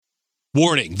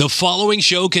Warning, the following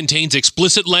show contains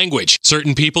explicit language.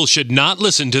 Certain people should not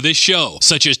listen to this show,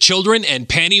 such as children and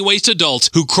panty-waist adults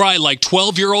who cry like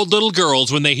 12-year-old little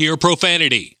girls when they hear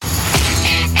profanity.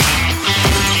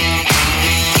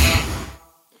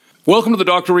 Welcome to the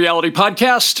Dr. Reality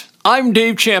Podcast. I'm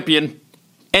Dave Champion,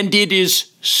 and it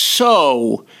is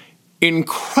so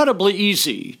incredibly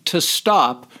easy to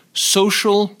stop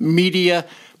social media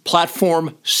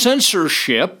platform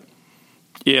censorship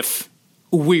if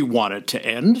we want it to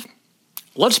end.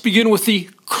 Let's begin with the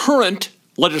current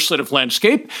legislative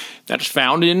landscape that is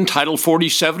found in Title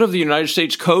 47 of the United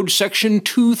States Code, Section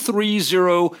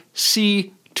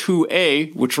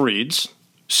 230C2A, which reads,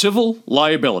 Civil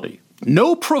liability.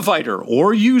 No provider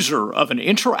or user of an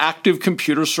interactive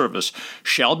computer service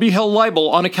shall be held liable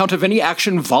on account of any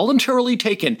action voluntarily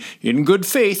taken in good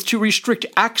faith to restrict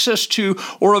access to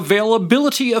or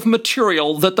availability of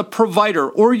material that the provider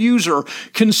or user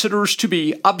considers to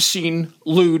be obscene,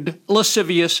 lewd,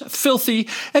 lascivious, filthy,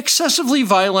 excessively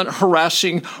violent,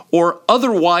 harassing, or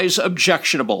otherwise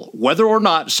objectionable, whether or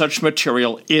not such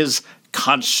material is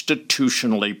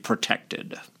constitutionally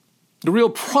protected. The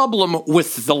real problem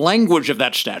with the language of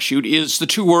that statute is the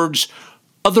two words,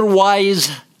 otherwise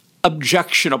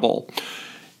objectionable.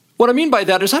 What I mean by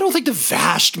that is I don't think the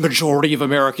vast majority of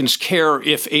Americans care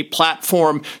if a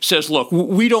platform says, look,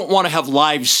 we don't want to have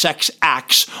live sex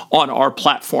acts on our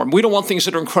platform. We don't want things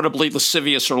that are incredibly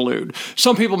lascivious or lewd.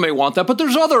 Some people may want that, but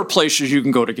there's other places you can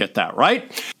go to get that,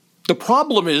 right? The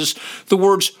problem is the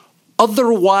words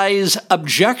otherwise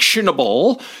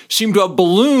objectionable seem to have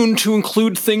ballooned to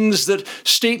include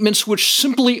statements which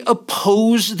simply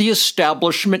oppose the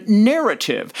establishment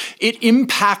narrative. It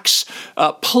impacts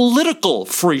political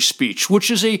free speech, which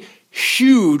is a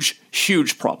huge,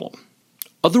 huge problem.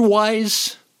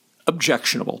 Otherwise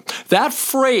objectionable. That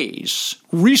phrase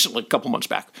recently, a couple months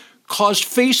back, caused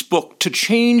Facebook to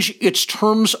change its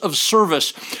terms of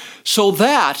service so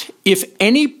that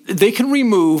they can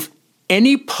remove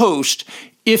any post,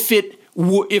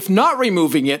 if not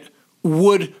removing it,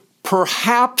 would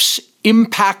perhaps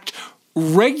impact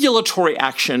regulatory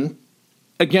action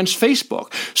against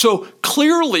Facebook. So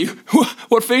clearly,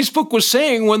 what Facebook was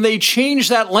saying when they changed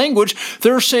that language,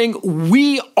 they're saying,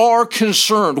 we are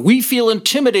concerned. We feel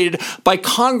intimidated by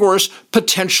Congress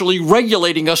potentially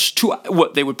regulating us to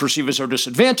what they would perceive as our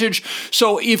disadvantage.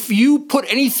 So if you put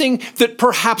anything that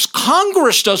perhaps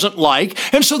Congress doesn't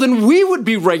like, and so then we would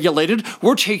be regulated,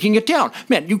 we're taking it down.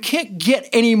 Man, you can't get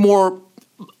any more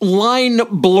line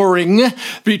blurring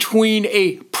between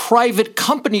a private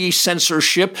company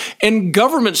censorship and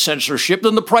government censorship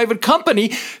than the private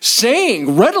company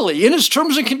saying readily in its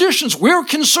terms and conditions, we're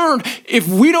concerned if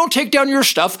we don't take down your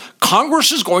stuff,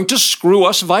 Congress is going to screw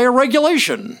us via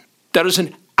regulation. That is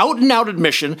an out-and-out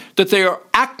admission that they are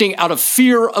acting out of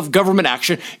fear of government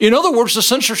action. In other words, the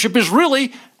censorship is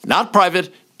really not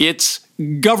private, it's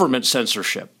government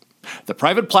censorship. The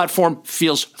private platform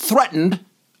feels threatened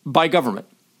by government.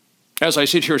 As I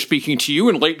sit here speaking to you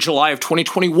in late July of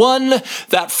 2021,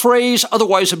 that phrase,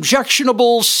 otherwise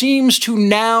objectionable, seems to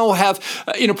now have,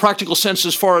 in a practical sense,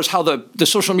 as far as how the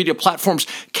social media platforms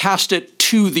cast it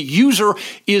to the user,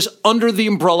 is under the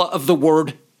umbrella of the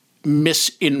word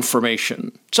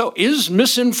misinformation. So is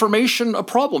misinformation a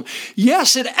problem?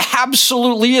 Yes, it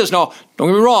absolutely is. Now, don't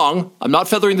get me wrong, I'm not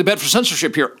feathering the bed for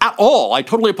censorship here at all. I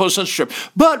totally oppose censorship.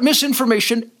 But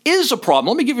misinformation is a problem.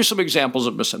 Let me give you some examples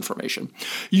of misinformation.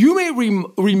 You may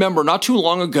remember not too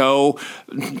long ago,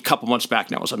 a couple months back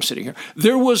now as I'm sitting here,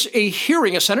 there was a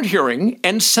Senate hearing,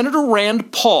 and Senator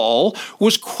Rand Paul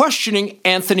was questioning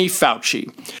Anthony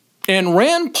Fauci. And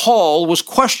Rand Paul was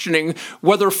questioning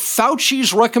whether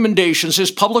Fauci's recommendations, his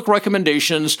public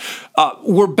recommendations,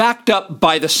 were backed up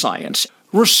by the science.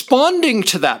 Responding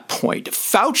to that point,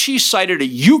 Fauci cited a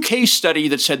UK study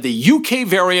that said the UK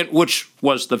variant, which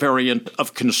was the variant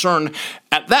of concern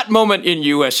at that moment in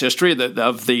U.S. history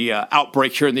of the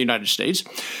outbreak here in the United States,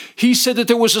 he said that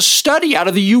there was a study out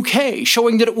of the UK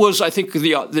showing that it was, I think,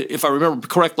 if I remember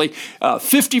correctly,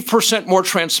 50% more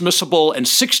transmissible and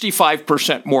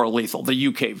 65% more lethal, the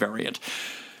UK variant.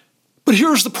 But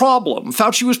here's the problem.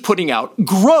 Fauci was putting out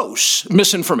gross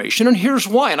misinformation, and here's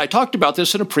why. And I talked about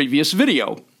this in a previous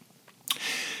video.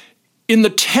 In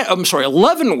the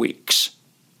 11 weeks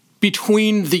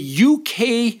between the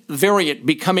UK variant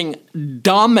becoming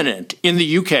dominant in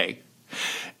the UK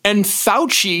and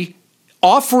Fauci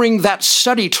offering that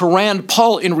study to Rand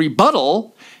Paul in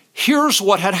rebuttal, here's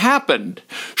what had happened.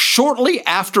 Shortly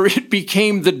after it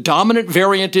became the dominant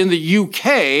variant in the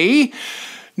UK,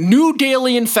 new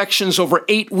daily infections over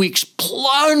 8 weeks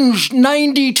plunged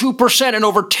 92%, and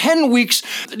over 10 weeks,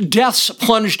 deaths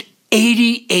plunged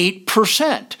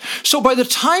 88%. So by the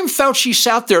time Fauci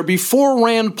sat there before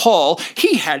Rand Paul,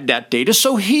 he had that data,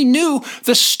 so he knew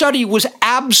the study was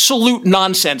absolute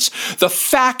nonsense. The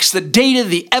facts, the data,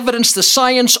 the evidence, the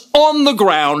science on the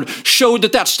ground showed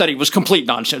that study was complete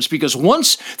nonsense, because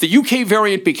once the UK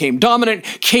variant became dominant,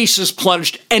 cases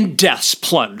plunged and deaths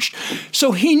plunged.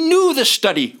 So he knew the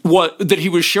study that he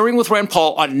was sharing with Rand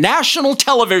Paul on national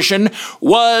television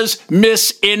was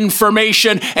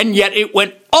misinformation, and yet it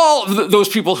went all of those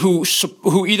people who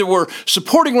either were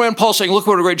supporting Rand Paul, saying, look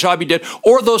what a great job he did,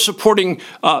 or those supporting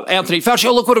Anthony Fauci,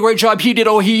 oh, look what a great job he did,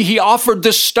 oh, he offered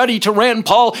this study to Rand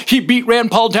Paul, he beat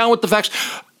Rand Paul down with the facts.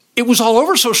 It was all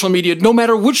over social media, no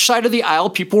matter which side of the aisle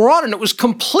people were on, and it was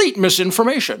complete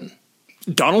misinformation.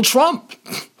 Donald Trump,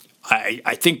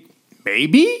 I think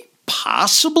maybe,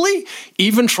 possibly,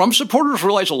 even Trump supporters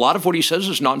realize a lot of what he says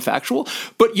is non-factual,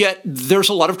 but yet there's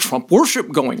a lot of Trump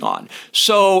worship going on.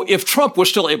 So if Trump was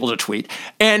still able to tweet,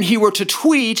 and he were to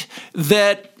tweet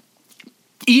that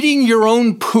eating your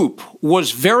own poop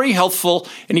was very helpful,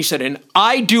 and he said, and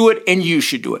I do it and you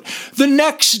should do it, the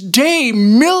next day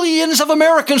millions of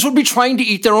Americans would be trying to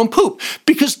eat their own poop,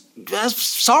 because,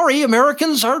 sorry,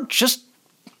 Americans are just,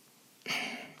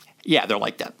 yeah, they're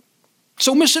like that.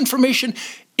 So misinformation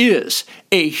is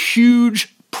a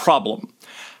huge problem.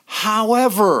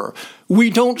 However, we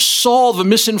don't solve a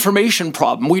misinformation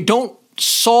problem. We don't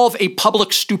solve a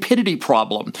public stupidity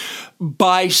problem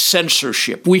by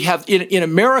censorship. We have, in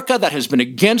America, that has been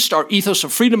against our ethos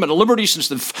of freedom and liberty since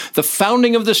the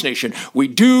founding of this nation. We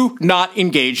do not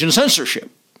engage in censorship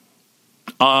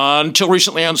until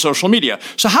recently on social media.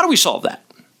 So how do we solve that?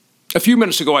 A few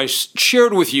minutes ago, I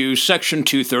shared with you Section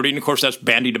 230, and of course that's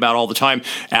bandied about all the time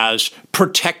as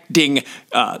protecting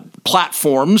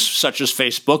platforms such as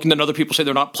Facebook, and then other people say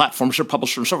they're not platforms, they're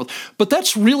publishers and so forth. But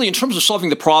that's really, in terms of solving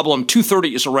the problem,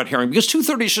 230 is a red herring, because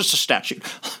 230 is just a statute.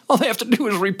 All they have to do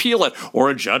is repeal it, or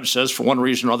a judge says for one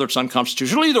reason or other it's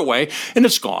unconstitutional, either way, and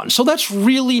it's gone. So that's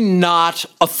really not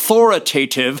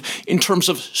authoritative in terms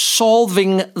of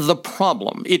solving the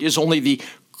problem. It is only the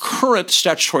current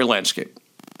statutory landscape.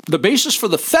 The basis for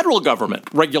the federal government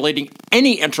regulating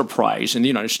any enterprise in the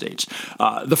United States,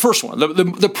 the first one,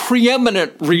 the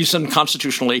preeminent reason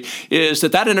constitutionally is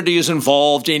that entity is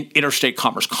involved in interstate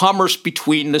commerce, commerce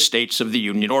between the states of the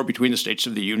Union or between the states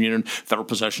of the Union and federal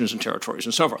possessions and territories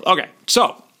and so forth. Okay,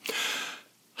 so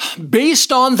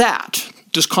based on that,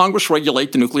 does Congress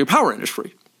regulate the nuclear power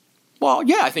industry? Well,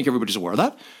 yeah, I think everybody's aware of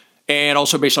that. And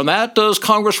also based on that, does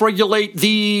Congress regulate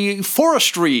the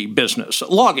forestry business,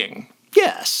 logging?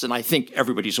 Yes, and I think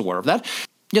everybody's aware of that.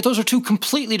 Yet those are two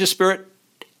completely disparate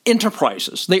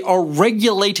enterprises. They are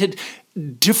regulated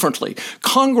differently.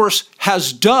 Congress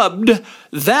has dubbed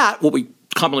that, what we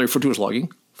commonly refer to as logging,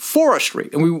 forestry.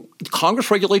 And Congress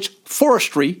regulates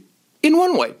forestry in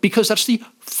one way, because that's the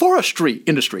forestry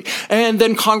industry. And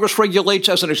then Congress regulates,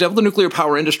 as an example, the nuclear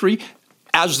power industry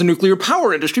as the nuclear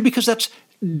power industry, because that's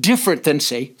different than,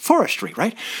 say, forestry,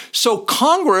 right? So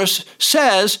Congress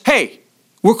says, hey,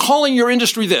 we're calling your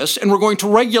industry this, and we're going to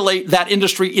regulate that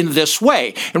industry in this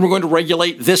way. And we're going to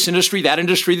regulate this industry, that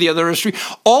industry, the other industry,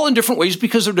 all in different ways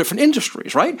because they're different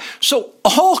industries, right? So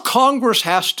all Congress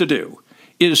has to do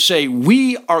is say,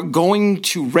 we are going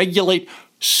to regulate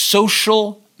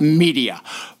social media.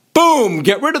 Boom,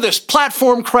 get rid of this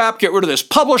platform crap, get rid of this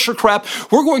publisher crap.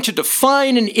 We're going to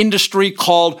define an industry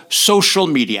called social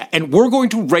media, and we're going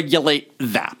to regulate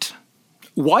that.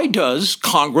 Why does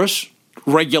Congress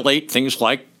regulate things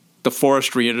like the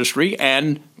forestry industry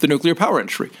and the nuclear power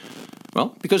industry?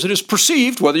 Well, because it is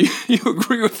perceived, whether you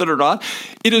agree with it or not,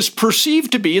 it is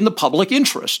perceived to be in the public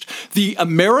interest.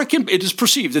 It is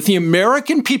perceived that the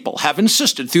American people have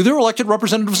insisted through their elected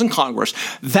representatives in Congress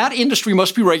that industry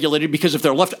must be regulated, because if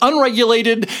they're left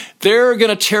unregulated, they're going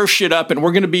to tear shit up and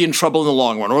we're going to be in trouble in the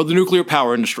long run, or the nuclear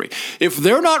power industry. If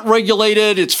they're not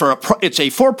regulated, it's a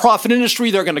for-profit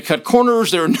industry, they're going to cut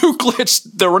corners, they're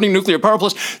running nuclear power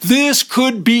plants. This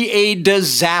could be a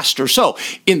disaster. So,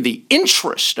 in the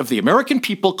interest of the American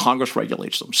people, Congress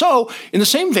regulates them. So, in the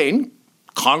same vein,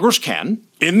 Congress can,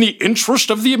 in the interest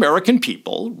of the American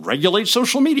people, regulate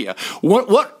social media.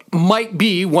 What might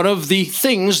be one of the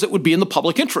things that would be in the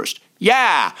public interest?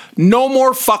 Yeah, no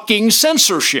more fucking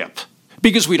censorship,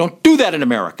 because we don't do that in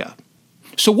America.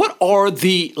 So what are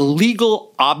the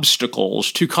legal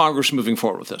obstacles to Congress moving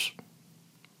forward with this?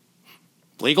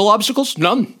 Legal obstacles?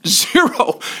 None.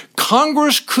 Zero.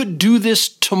 Congress could do this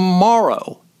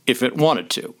tomorrow if it wanted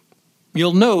to.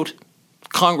 You'll note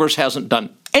Congress hasn't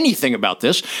done anything about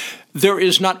this. There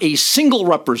is not a single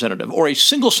representative or a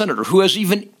single senator who has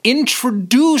even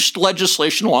introduced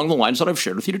legislation along the lines that I've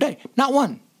shared with you today. Not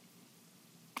one.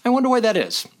 I wonder why that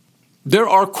is. There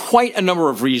are quite a number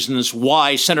of reasons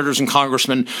why senators and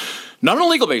congressmen, not on a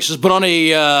legal basis, but on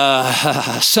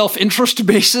a self-interest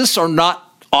basis, are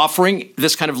not offering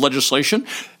this kind of legislation.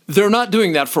 They're not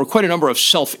doing that for quite a number of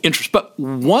self-interest. But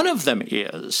one of them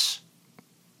is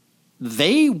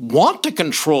they want to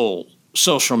control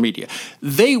social media.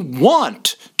 They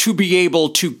want to be able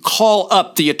to call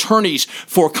up the attorneys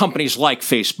for companies like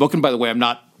Facebook. And by the way, I'm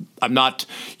not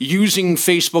using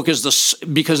Facebook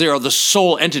because they are the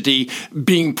sole entity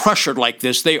being pressured like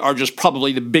this. They are just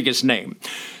probably the biggest name.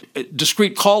 A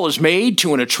discreet call is made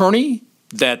to an attorney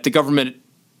that the government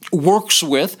works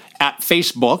with at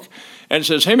Facebook and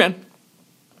says, hey, man,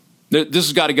 this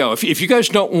has got to go. If you guys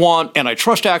don't want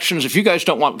antitrust actions, if you guys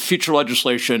don't want future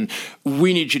legislation,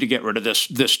 we need you to get rid of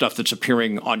this stuff that's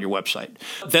appearing on your website.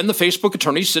 Then the Facebook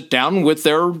attorneys sit down with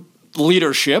their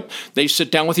leadership. They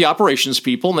sit down with the operations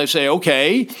people and they say,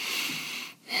 okay,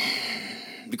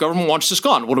 the government wants this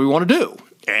gone. What do we want to do?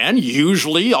 And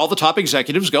usually all the top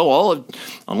executives go, well,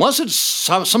 unless it's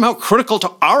somehow critical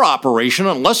to our operation,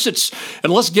 unless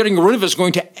getting rid of it is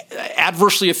going to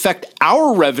adversely affect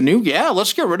our revenue, yeah,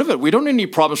 let's get rid of it. We don't need any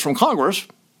problems from Congress.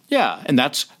 Yeah, and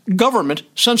that's government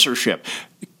censorship,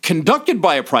 conducted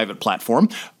by a private platform,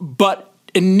 but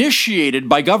initiated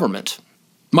by government.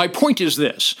 My point is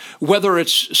this: whether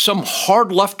it's some hard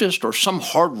leftist or some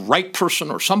hard right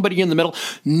person or somebody in the middle,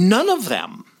 none of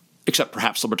them, except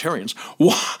perhaps libertarians,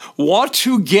 want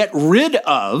to get rid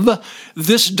of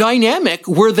this dynamic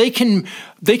where they can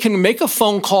make a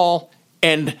phone call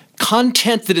and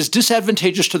content that is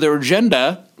disadvantageous to their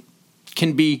agenda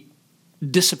can be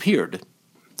disappeared.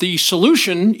 The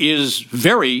solution is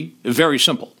very, very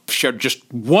simple. I've shared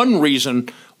just one reason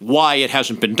why it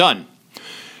hasn't been done.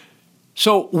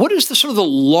 So what is the sort of the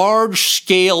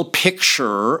large-scale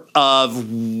picture of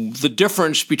the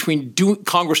difference between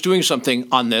Congress doing something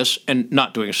on this and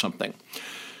not doing something?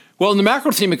 Well, in the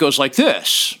macro theme, it goes like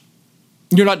this.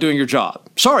 You're not doing your job.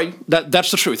 Sorry,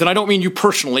 that's the truth. And I don't mean you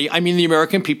personally. I mean the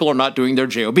American people are not doing their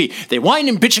job. They whine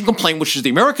and bitch and complain, which is the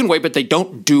American way, but they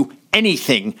don't do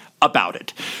anything about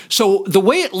it. So the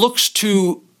way it looks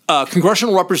to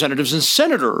congressional representatives and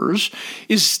senators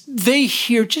is they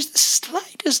hear just the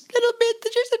slightest little bit,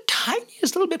 just the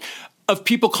tiniest little bit of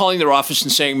people calling their office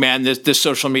and saying, man, this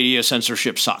social media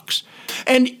censorship sucks.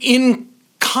 And in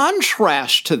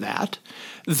contrast to that,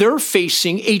 they're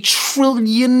facing $1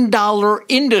 trillion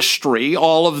industry,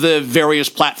 all of the various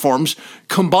platforms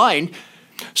combined.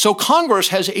 So Congress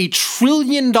has $1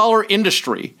 trillion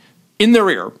industry in their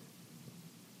ear,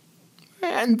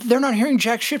 and they're not hearing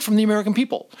jack shit from the American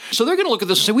people. So they're going to look at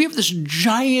this and say, we have this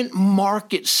giant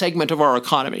market segment of our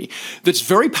economy that's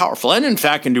very powerful and, in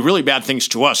fact, can do really bad things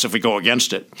to us if we go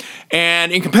against it.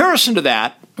 And in comparison to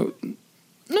that, they're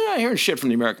not hearing shit from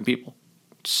the American people.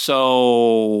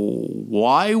 So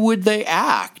why would they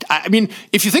act? I mean,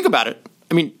 if you think about it,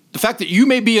 I mean, the fact that you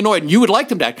may be annoyed and you would like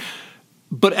them to act,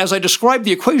 but as I described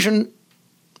the equation,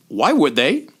 why would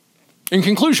they? In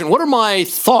conclusion, what are my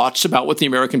thoughts about what the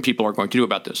American people are going to do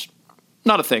about this?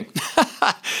 Not a thing.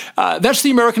 That's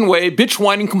the American way. Bitch,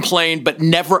 whine, and complain, but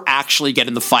never actually get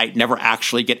in the fight, never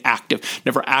actually get active,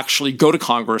 never actually go to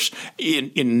Congress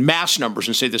in mass numbers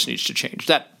and say this needs to change.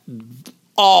 That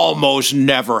almost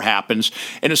never happens,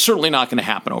 and it's certainly not going to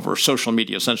happen over social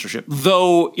media censorship.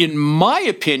 Though, in my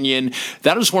opinion,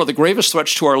 that is one of the gravest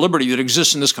threats to our liberty that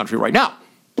exists in this country right now.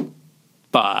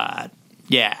 But,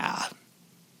 yeah,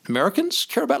 Americans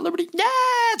care about liberty? Yeah,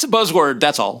 it's a buzzword,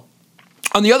 that's all.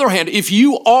 On the other hand, if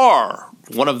you are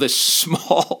one of the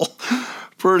small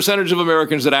percentage of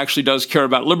Americans that actually does care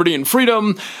about liberty and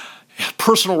freedom,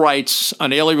 personal rights,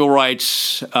 unalienable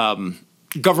rights,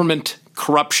 government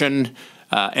corruption,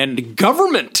 and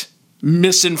government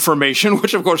misinformation,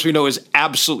 which of course we know is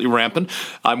absolutely rampant.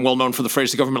 I'm well known for the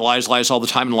phrase, the government lies all the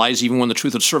time and lies even when the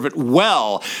truth would serve it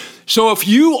well. So if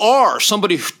you are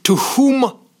somebody to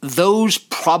whom those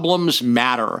problems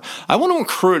matter, I want to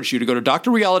encourage you to go to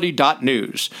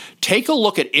drreality.news. Take a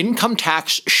look at Income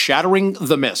Tax Shattering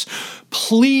the Myths.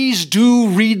 Please do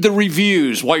read the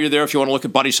reviews while you're there. If you want to look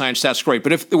at body science, that's great.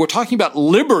 But if we're talking about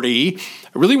liberty,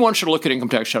 I really want you to look at Income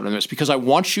Tax Shattering the Myths because I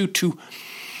want you to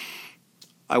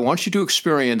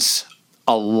experience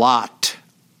a lot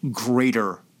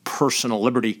greater personal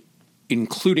liberty,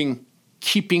 including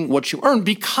keeping what you earn,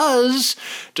 because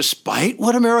despite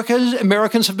what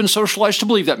Americans have been socialized to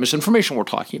believe, that misinformation we're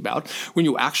talking about, when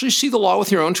you actually see the law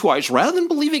with your own two eyes, rather than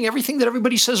believing everything that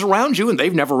everybody says around you, and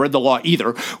they've never read the law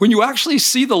either, when you actually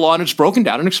see the law and it's broken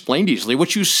down and explained easily,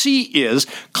 what you see is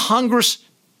Congress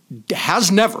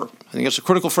has never, I think that's a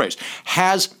critical phrase,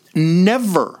 has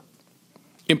never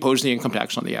imposed the income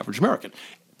tax on the average American.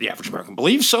 the average American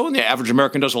believes so, and the average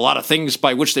American does a lot of things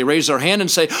by which they raise their hand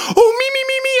and say, oh, me,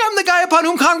 I'm the guy upon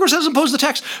whom Congress has imposed the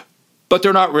tax. But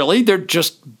they're not really. They've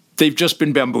just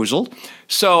been bamboozled.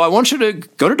 So I want you to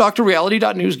go to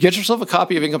drreality.news, get yourself a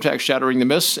copy of Income Tax Shattering the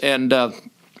Myths, and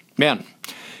man,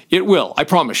 it will, I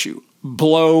promise you,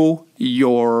 blow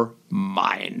your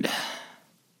mind.